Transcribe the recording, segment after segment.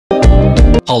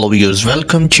Hello viewers,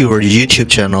 welcome to our YouTube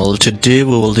channel. Today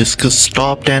we will discuss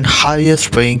top 10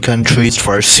 highest paying countries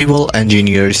for civil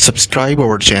engineers. Subscribe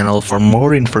our channel for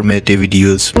more informative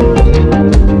videos.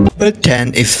 Number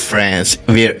 10 is France,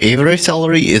 where average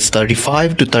salary is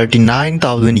 35 to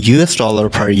 39,000 US dollar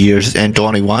per year and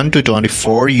 21 to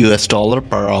 24 US dollar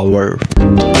per hour.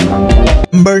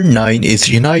 Number 9 is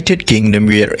United Kingdom,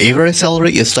 where average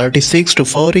salary is 36 to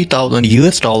 40,000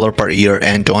 US dollar per year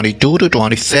and 22 to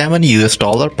 27 US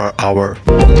dollar per hour.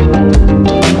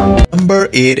 Number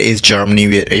 8 is Germany,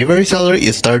 where average salary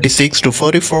is 36 to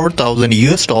 44,000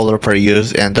 US dollar per year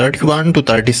and 31 to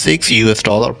 36 US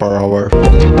dollar per hour.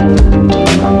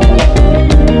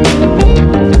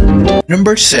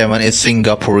 Number 7 is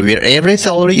Singapore, where average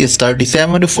salary is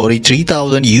 37 to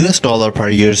 43,000 US dollar per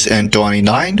year and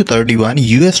 29 to 31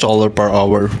 US dollar per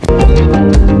hour.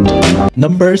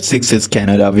 Number 6 is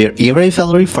Canada, where average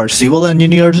salary for civil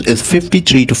engineers is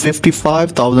 53 to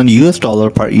 55,000 US dollar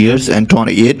per year and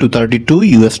 28 to 32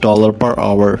 US dollar per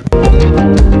hour.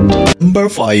 Number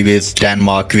 5 is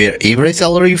Denmark, where average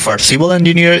salary for civil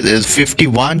engineers is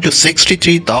 51 to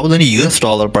 63,000 US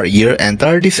dollar per year and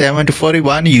 37 to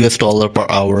 41 US dollar per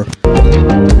hour.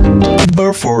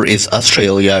 Number 4 is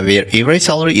Australia, where average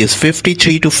salary is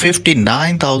 53 to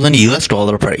 59,000 US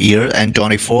dollar per year and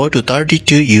 24 to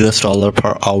 32 US dollar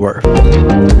per hour.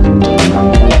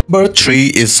 Number 3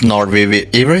 is Norway, where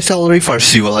average salary for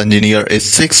civil engineer is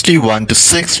 61 to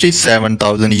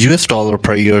 67,000 US dollar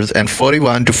per year and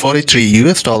 41 to 43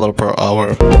 US dollar per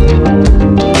hour.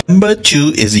 Number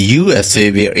 2 is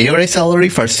USA, where average salary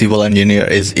for civil engineer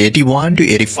is 81 to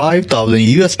 85,000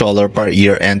 US dollar per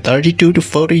year and 32 to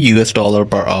 40 US dollar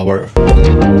per hour.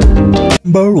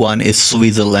 Number 1 is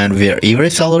Switzerland, where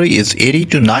average salary is 80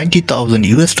 to 90,000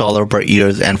 US dollar per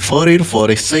year and 40 to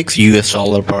 46 US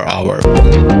dollar per hour.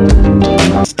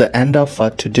 That's the end of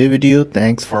today's video.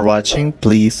 Thanks for watching.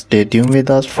 Please stay tuned with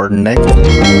us for next.